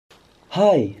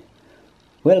Hi,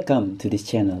 welcome to this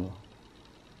channel.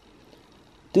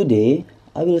 Today,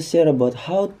 I will share about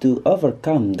how to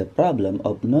overcome the problem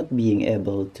of not being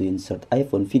able to insert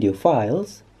iPhone video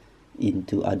files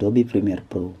into Adobe Premiere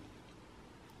Pro.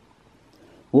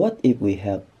 What if we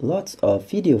have lots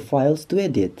of video files to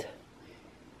edit?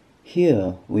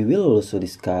 Here, we will also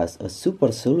discuss a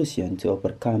super solution to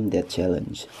overcome that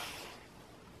challenge.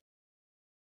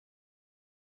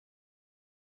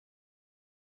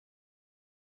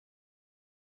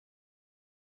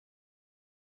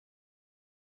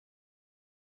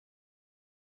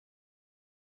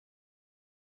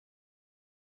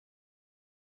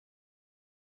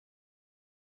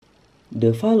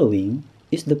 The following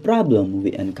is the problem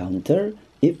we encounter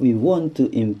if we want to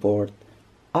import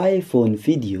iPhone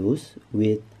videos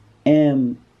with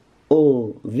MOV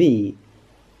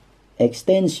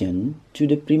extension to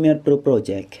the Premiere Pro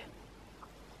project.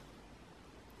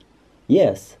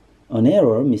 Yes, an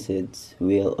error message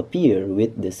will appear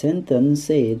with the sentence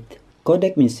said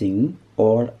codec missing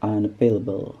or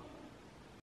unavailable.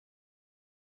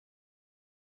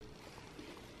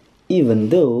 Even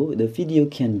though the video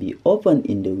can be opened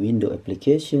in the window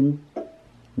application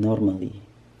normally.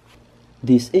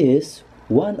 This is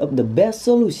one of the best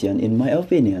solutions in my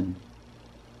opinion.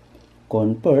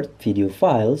 Convert video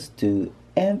files to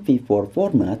MP4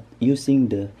 format using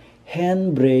the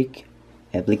Handbrake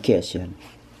application.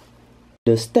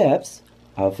 The steps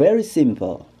are very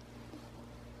simple.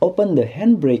 Open the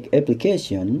Handbrake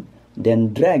application,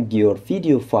 then drag your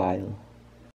video file.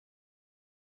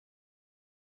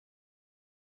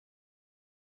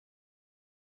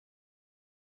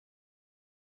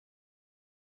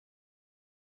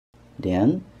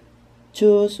 Then,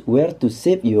 choose where to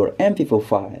save your MP4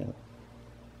 file.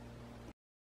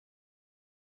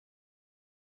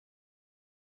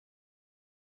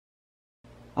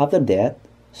 After that,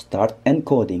 start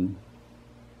encoding.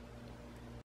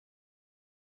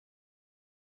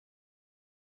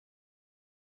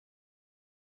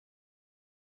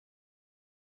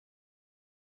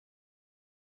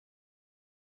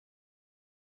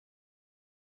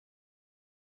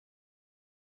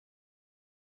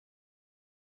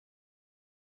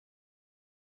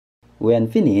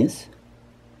 When finished,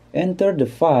 enter the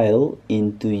file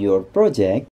into your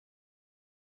project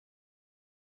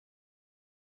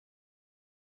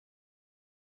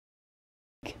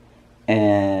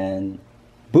and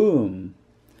boom!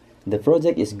 The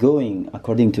project is going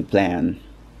according to plan.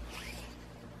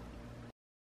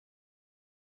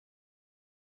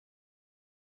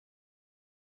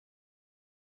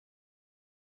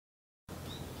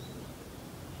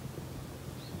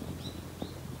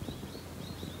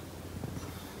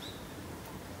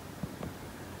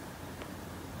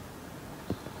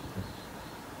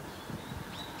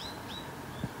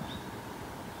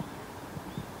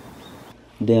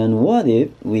 Then what if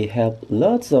we have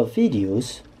lots of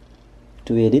videos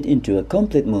to edit into a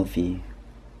complete movie?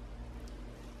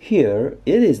 Here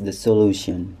it is the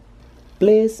solution.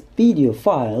 Place video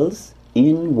files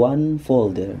in one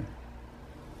folder.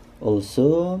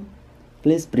 Also,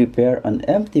 please prepare an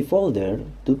empty folder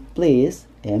to place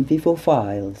MP4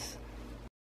 files.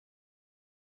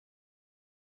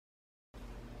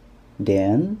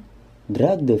 Then,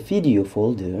 drag the video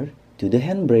folder to the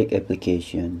Handbrake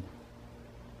application.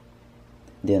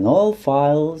 Then all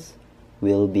files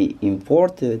will be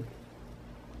imported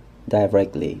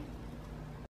directly.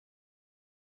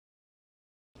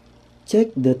 Check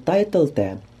the title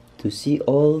tab to see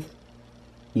all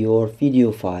your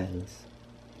video files.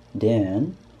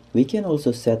 Then we can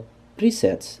also set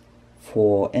presets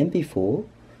for MP4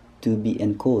 to be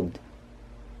encoded.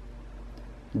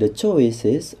 The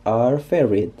choices are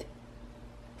varied.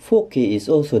 4K is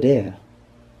also there,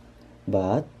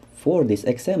 but for this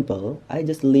example, I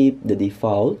just leave the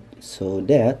default so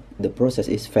that the process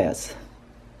is fast.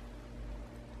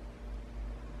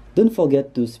 Don't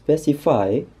forget to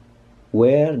specify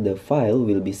where the file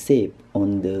will be saved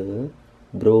on the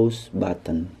Browse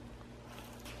button.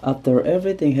 After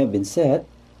everything has been set,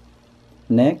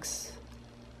 next,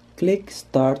 click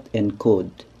Start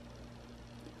Encode.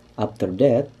 After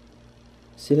that,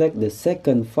 select the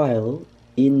second file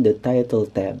in the Title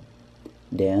tab.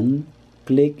 Then,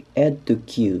 click Add to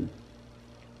Queue,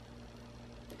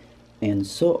 and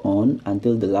so on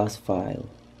until the last file.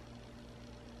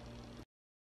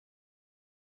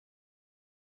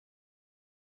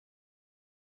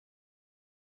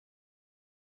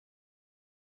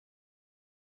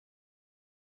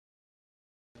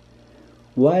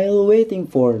 While waiting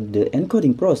for the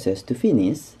encoding process to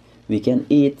finish, we can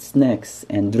eat snacks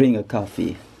and drink a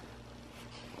coffee.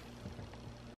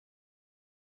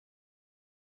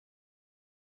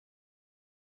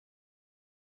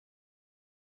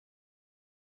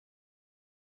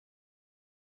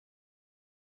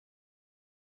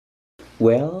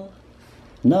 Well,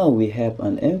 now we have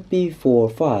an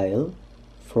MP4 file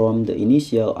from the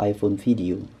initial iPhone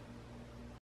video.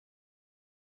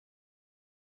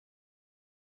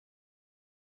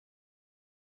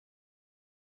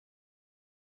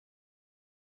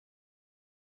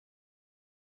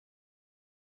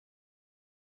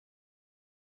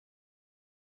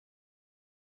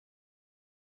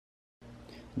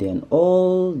 Then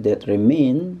all that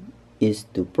remains is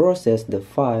to process the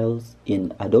files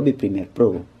in Adobe Premiere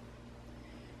Pro.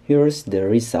 Here's the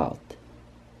result.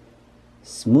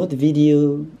 Smooth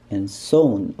video and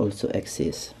sound also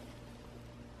exists.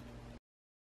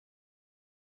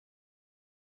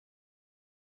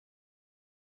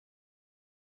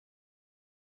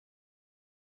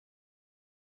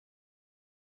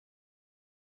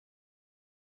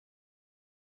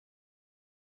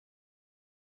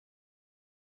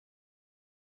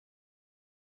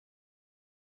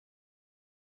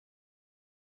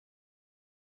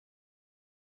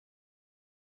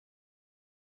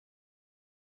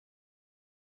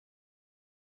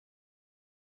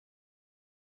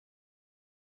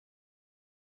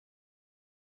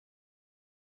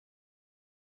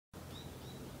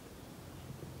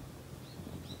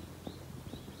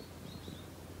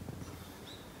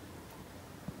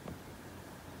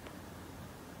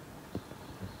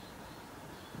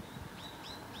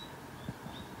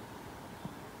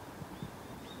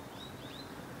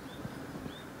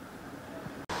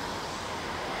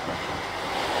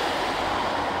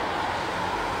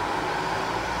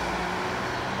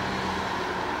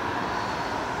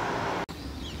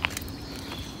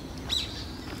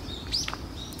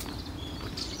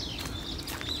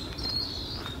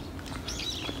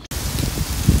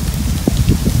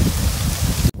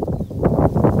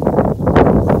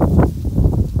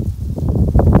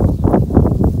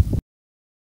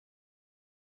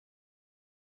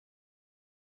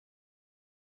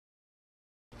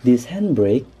 This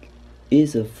handbrake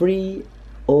is a free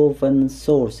open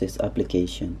source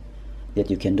application that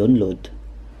you can download.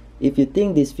 If you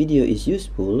think this video is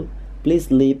useful, please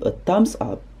leave a thumbs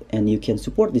up and you can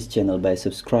support this channel by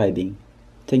subscribing.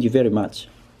 Thank you very much.